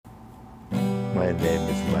my name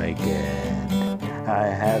is Mike, and I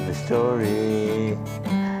have a story,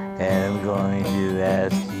 and I'm going to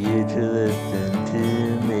ask you to listen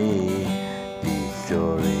to me. These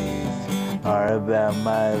stories are about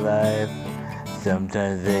my life.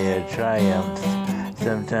 Sometimes they are triumphs,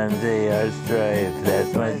 sometimes they are strife.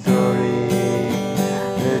 That's my story.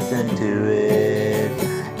 Listen to it.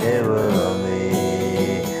 It will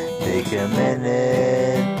only take a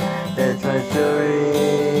minute. That's my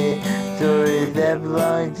story. Stories that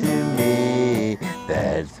belong to me.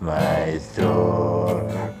 That's my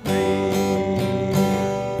story.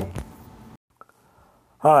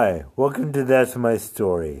 Hi, welcome to That's My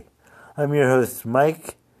Story. I'm your host,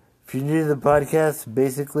 Mike. If you're new to the podcast,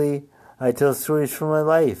 basically, I tell stories from my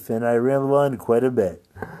life, and I ramble on quite a bit.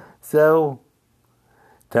 So,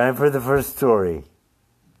 time for the first story.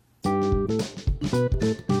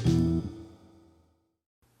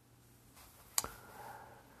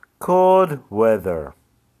 Cold weather.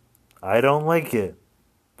 I don't like it.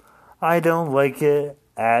 I don't like it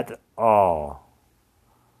at all.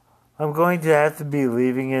 I'm going to have to be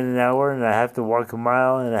leaving in an hour, and I have to walk 1.5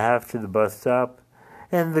 miles to the bus stop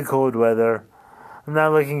in the cold weather. I'm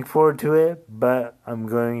not looking forward to it, but I'm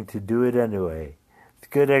going to do it anyway. It's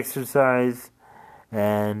good exercise,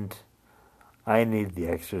 and I need the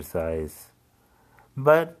exercise.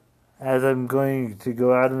 But as I'm going to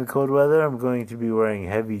go out in the cold weather, I'm going to be wearing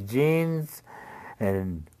heavy jeans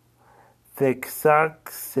and thick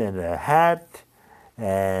socks and a hat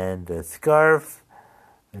and a scarf,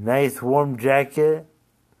 a nice warm jacket,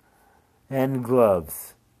 and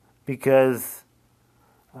gloves, because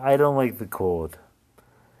I don't like the cold.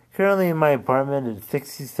 Currently in my apartment, it's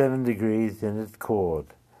 67 degrees and it's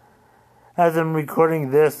cold. As I'm recording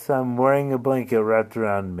this, I'm wearing a blanket wrapped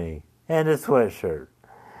around me, and a sweatshirt,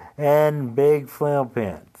 and big flannel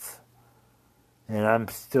pants. And I'm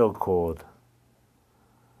still cold.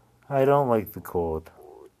 I don't like the cold.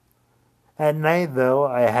 At night, though,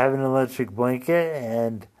 I have an electric blanket,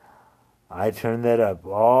 and I turn that up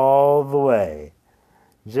all the way,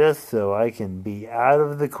 just so I can be out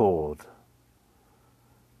of the cold.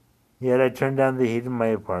 Yet I turn down the heat in my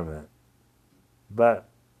apartment. But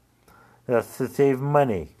that's to save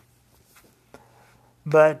money.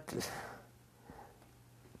 But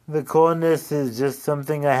the coldness is just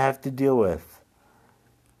something I have to deal with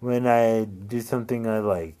when I do something I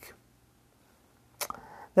like.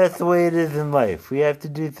 That's the way it is in life. We have to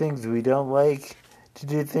do things we don't like to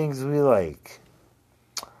do things we like.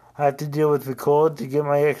 I have to deal with the cold to get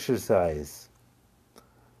my exercise.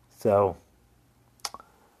 So,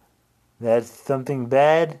 that's something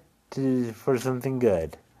bad for something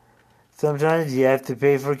good. Sometimes you have to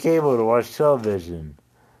pay for cable to watch television.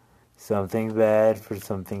 Something bad for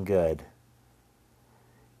something good.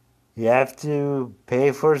 You have to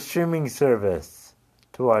pay for a streaming service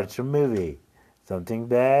to watch a movie. Something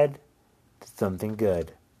bad to something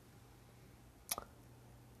good.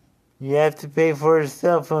 You have to pay for a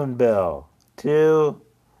cell phone bill to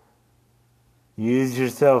use your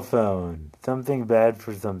cell phone. Something bad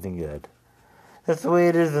for something good. That's the way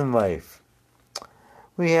it is in life.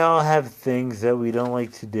 We all have things that we don't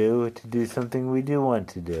like to do something we do want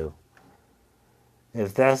to do.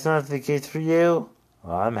 If that's not the case for you,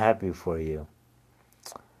 well, I'm happy for you.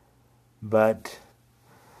 But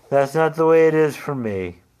that's not the way it is for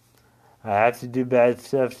me. I have to do bad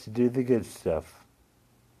stuff to do the good stuff.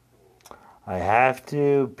 I have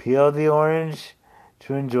to peel the orange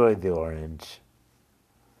to enjoy the orange.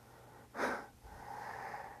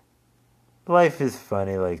 Life is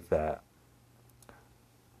funny like that.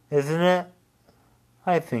 Isn't it?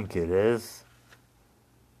 I think it is.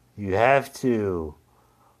 You have to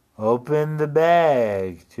open the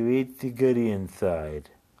bag to eat the goodie inside.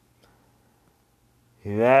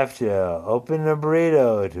 You have to open a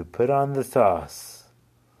burrito to put on the sauce.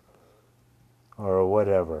 Or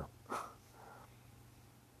whatever.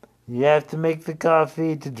 You have to make the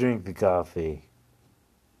coffee to drink the coffee.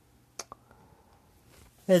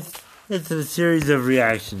 It's a series of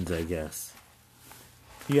reactions, I guess.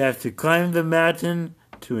 You have to climb the mountain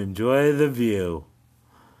to enjoy the view.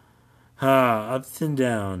 Ups and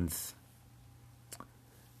downs.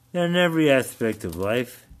 They're in every aspect of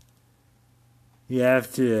life. You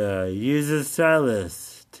have to use a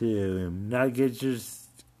stylus to not get your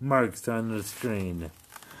marks on the screen.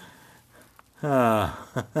 You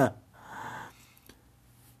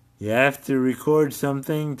have to record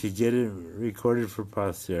something to get it recorded for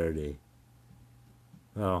posterity.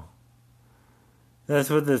 Well,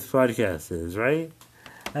 that's what this podcast is, right?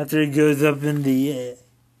 After it goes up in the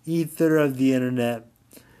ether of the internet,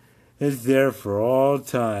 it's there for all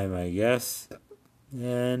time, I guess.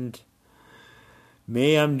 And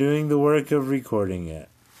Me, I'm doing the work of recording it.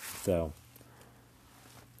 So,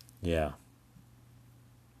 yeah.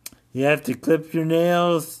 You have to clip your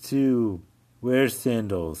nails to wear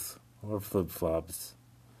sandals or flip-flops.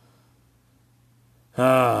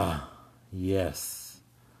 Ah, yes.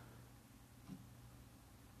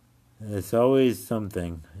 It's always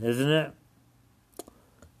something, isn't it?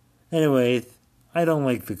 Anyways, I don't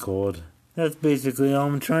like the cold. That's basically all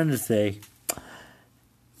I'm trying to say.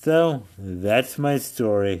 So, that's my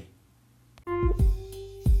story.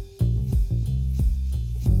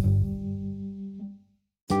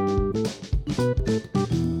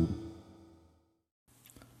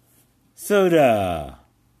 Soda.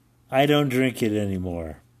 I don't drink it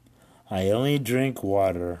anymore. I only drink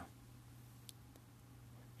water.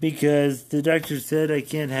 Because the doctor said I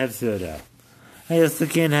can't have soda. I also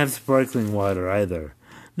can't have sparkling water either.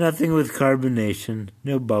 Nothing with carbonation,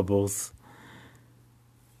 no bubbles.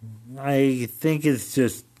 I think it's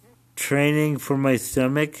just training for my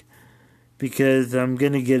stomach because I'm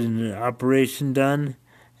going to get an operation done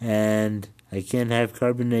and I can't have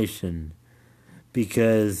carbonation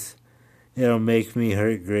because it'll make me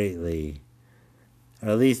hurt greatly. Or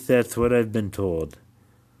at least that's what I've been told.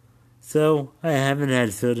 So I haven't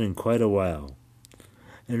had soda in quite a while.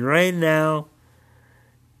 And right now,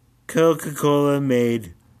 Coca-Cola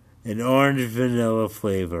made an orange vanilla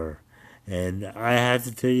flavor. And I have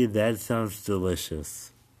to tell you, that sounds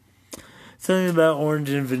delicious. Something about orange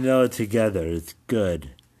and vanilla together is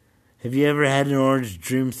good. Have you ever had an orange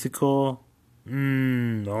dreamsicle?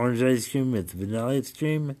 Orange ice cream with vanilla ice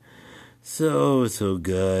cream? So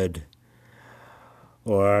good.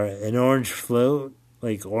 Or an orange float,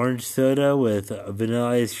 like orange soda with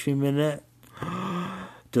vanilla ice cream in it?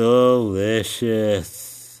 Delicious.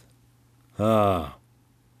 Ah.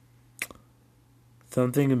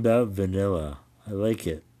 Something about vanilla. I like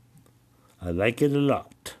it. I like it a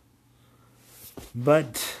lot.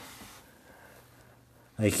 But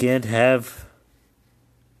I can't have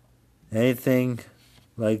anything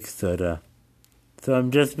like soda. So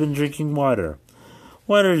I've just been drinking water.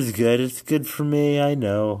 Water is good. It's good for me. I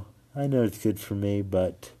know it's good for me,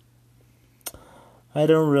 but I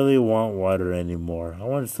don't really want water anymore. I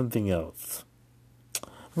want something else.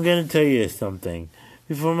 I'm going to tell you something.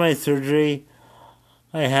 Before my surgery,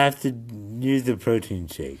 I have to use a protein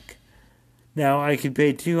shake. Now, I could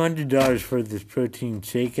pay $200 for this protein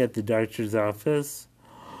shake at the doctor's office,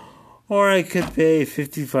 or I could pay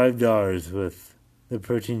 $55 with the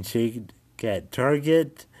protein shake at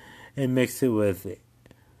Target and mix it with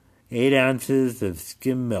 8 ounces of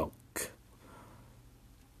skim milk.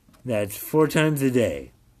 That's 4 times a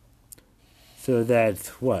day. So that's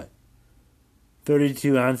what?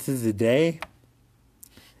 32 ounces a day?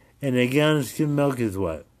 And a gallon of skim milk is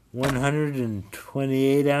what?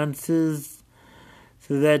 128 ounces?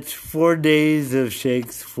 So that's 4 days of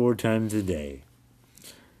shakes 4 times a day.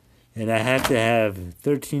 And I have to have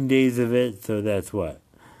 13 days of it, so that's what?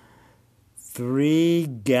 3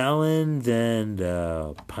 gallons and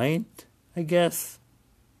a pint, I guess?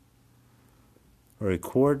 Or a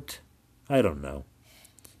quart? I don't know.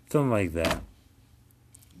 Something like that.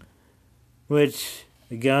 Which,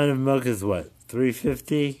 a gallon of milk is what?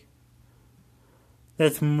 $3.50?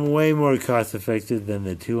 That's way more cost effective than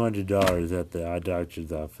the $200 at the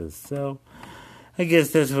doctor's office. So, I guess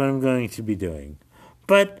that's what I'm going to be doing.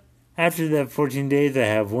 But, after that 14 days, I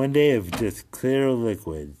have 1 day of just clear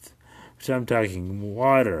liquids. Which I'm talking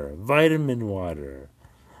water, vitamin water,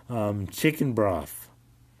 chicken broth.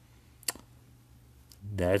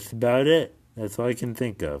 That's about it. That's all I can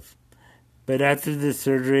think of. But after the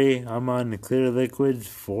surgery, I'm on clear liquids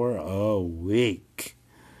for a week.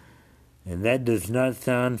 And that does not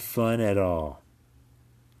sound fun at all.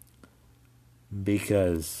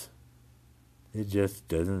 Because it just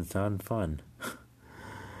doesn't sound fun.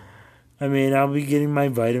 I mean, I'll be getting my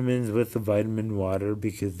vitamins with the vitamin water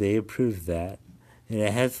because they approved that. And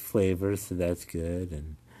it has flavor, so that's good.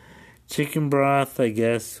 And chicken broth, I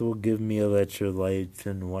guess, will give me electrolytes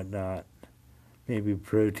and whatnot. Maybe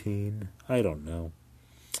protein. I don't know.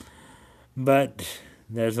 But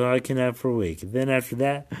that's all I can have for a week. Then after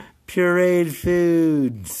that, pureed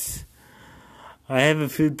foods. I have a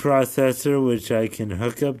food processor which I can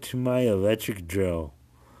hook up to my electric drill.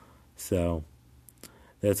 So,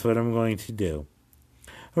 that's what I'm going to do.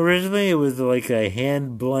 Originally, it was like a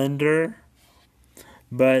hand blender,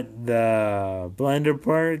 but the blender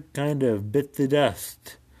part kind of bit the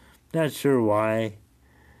dust. Not sure why,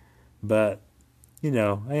 but,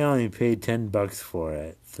 I only paid $10 for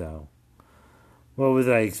it, so what was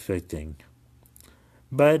I expecting?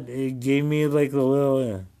 But it gave me like a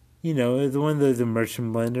little it's one of those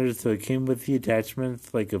immersion blenders, so it came with the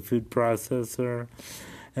attachments like a food processor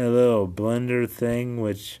and a little blender thing,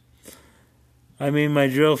 which, my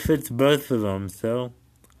drill fits both of them, so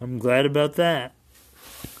I'm glad about that.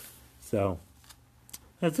 So,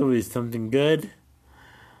 that's always something good,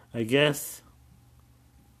 I guess.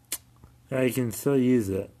 I can still use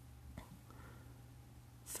it.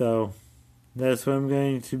 So, that's what I'm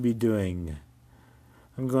going to be doing.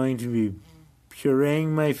 I'm going to be pureeing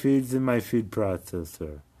my foods in my food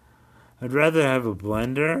processor. I'd rather have a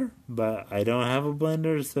blender, but I don't have a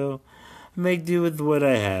blender, so I make do with what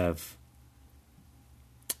I have.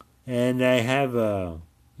 And I have a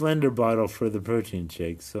blender bottle for the protein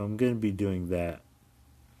shake, so I'm going to be doing that.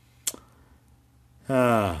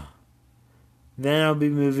 Then I'll be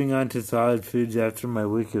moving on to solid foods after my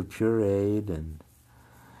week of pureed, and,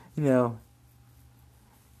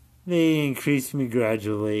 they increase me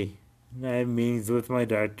gradually. I have meetings with my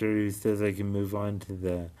doctor who says I can move on to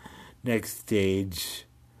the next stage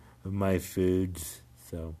of my foods.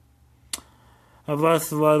 So, I've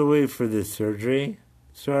lost a lot of weight for this surgery.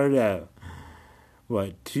 Started at,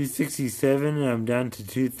 267, and I'm down to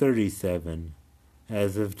 237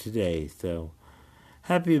 as of today. So,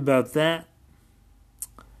 happy about that.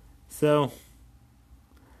 So,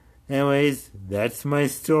 anyways, that's my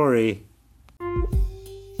story.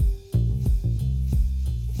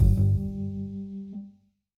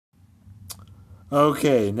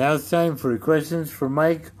 Okay, now it's time for questions for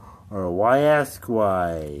Mike, or Why Ask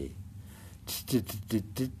Why.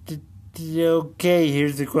 Okay,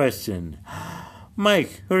 here's the question.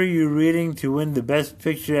 Mike, who are you reading to win the Best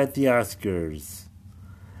Picture at the Oscars?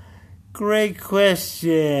 Great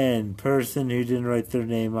question, person who didn't write their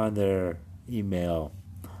name on their email.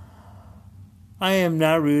 I am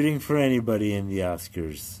not rooting for anybody in the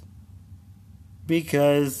Oscars,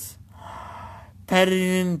 because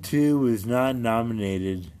Paddington 2 was not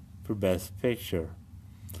nominated for Best Picture,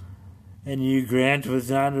 and Hugh Grant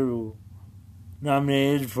was not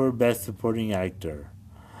nominated for Best Supporting Actor.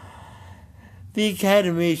 The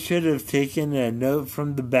Academy should have taken a note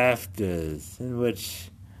from the BAFTAs, in which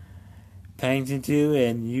Paddington 2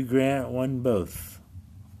 and Hugh Grant won both,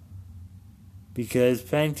 because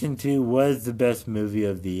Paddington 2 was the best movie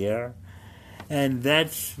of the year, and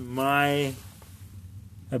that's my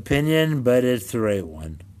opinion, but it's the right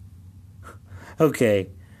one. Okay,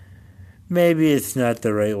 maybe it's not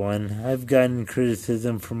the right one. I've gotten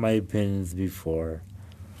criticism for my opinions before,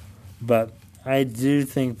 but I do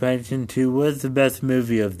think Paddington 2 was the best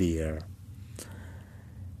movie of the year,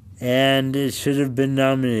 and it should have been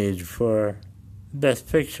nominated for Best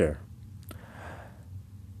Picture,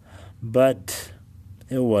 but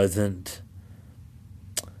it wasn't,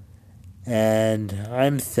 and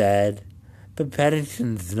I'm sad. But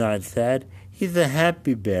Paddington's not sad. He's a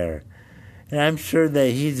happy bear. And I'm sure that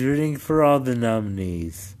he's rooting for all the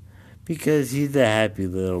nominees, because he's a happy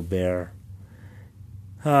little bear.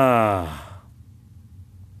 But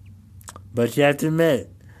you have to admit,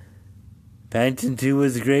 Paddington 2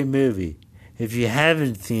 was a great movie. If you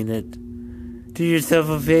haven't seen it, do yourself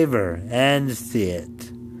a favor and see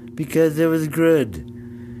it, because it was good.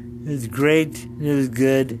 It was great, and it was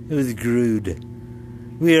good, it was Grood.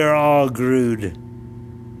 We are all Grood.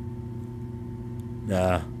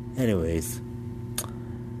 Anyways.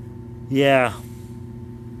 Yeah.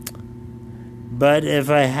 But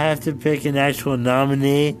if I have to pick an actual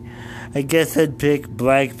nominee, I guess I'd pick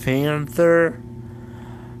Black Panther.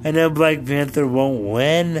 I know Black Panther won't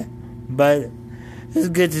win, but it's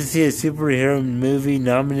good to see a superhero movie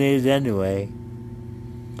nominated anyway.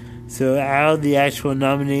 So out of the actual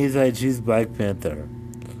nominees, I choose Black Panther.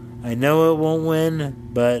 I know it won't win,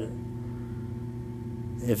 but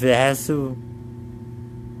if it has to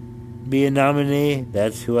be a nominee,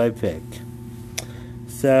 that's who I pick.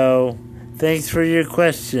 So, thanks for your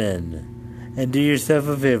question. And do yourself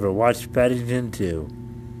a favor, watch Paddington 2.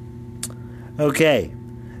 Okay,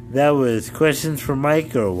 that was Questions for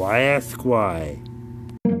Mike, or Why Ask Why.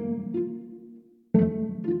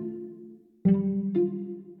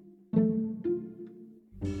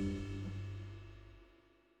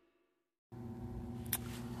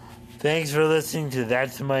 Thanks for listening to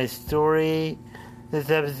That's My Story. This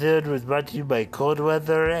episode was brought to you by Cold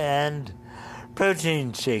Weather and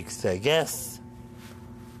Protein Shakes, I guess.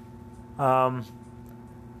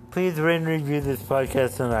 Please rate and review this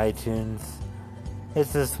podcast on iTunes.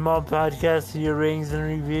 It's a small podcast, so your ratings and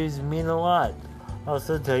reviews mean a lot.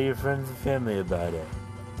 Also, tell your friends and family about it.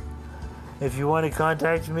 If you want to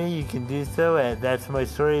contact me, you can do so at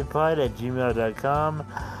that'smystorypod@gmail.com.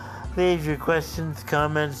 Leave your questions,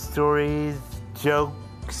 comments, stories,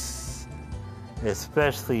 jokes,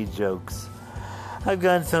 especially jokes. I've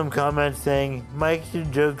gotten some comments saying, Mike, your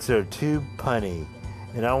jokes are too punny,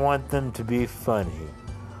 and I want them to be funny.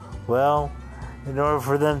 Well, in order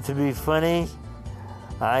for them to be funny,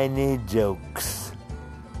 I need jokes.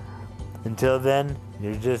 Until then,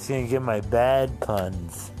 you're just going to get my bad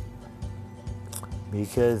puns.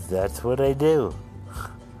 Because that's what I do.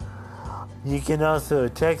 You can also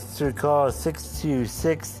text or call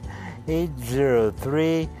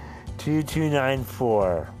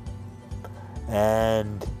 626-803-2294.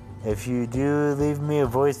 And if you do leave me a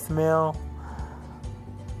voicemail,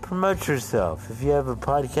 promote yourself. If you have a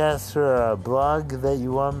podcast or a blog that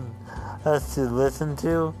you want us to listen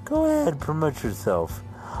to, go ahead, promote yourself.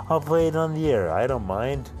 I'll play it on the air. I don't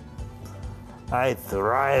mind. I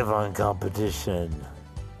thrive on competition.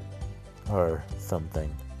 Or something.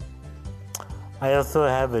 I also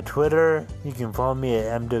have a Twitter. You can follow me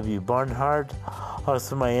at MWBarnhart.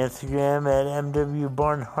 Also my Instagram at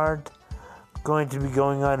MWBarnhart. Going to be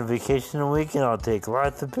going on a vacation a week, and I'll take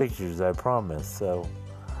lots of pictures, I promise. So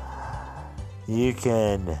you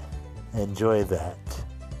can enjoy that.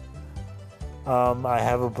 I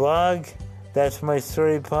have a blog. That's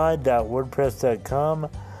mystorypod.wordpress.com.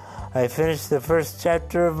 I finished the first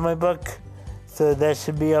chapter of my book, so that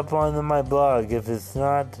should be up on my blog. If it's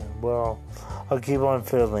not, well, I'll keep on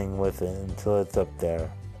fiddling with it until it's up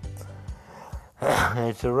there.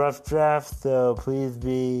 It's a rough draft, so please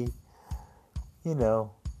be, please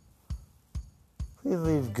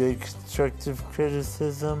leave good constructive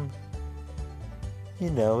criticism.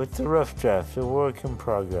 It's a rough draft, a work in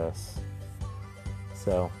progress.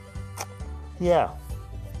 So, yeah.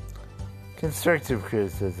 Constructive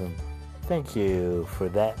criticism. Thank you for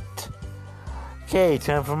that. Okay,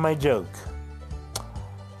 time for my joke.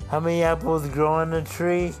 How many apples grow on a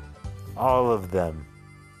tree? All of them.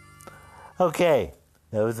 Okay,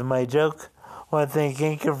 that was my joke. I want to thank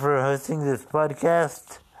Anchor for hosting this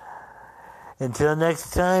podcast. Until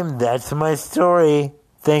next time, that's my story.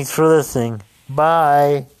 Thanks for listening.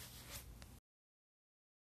 Bye.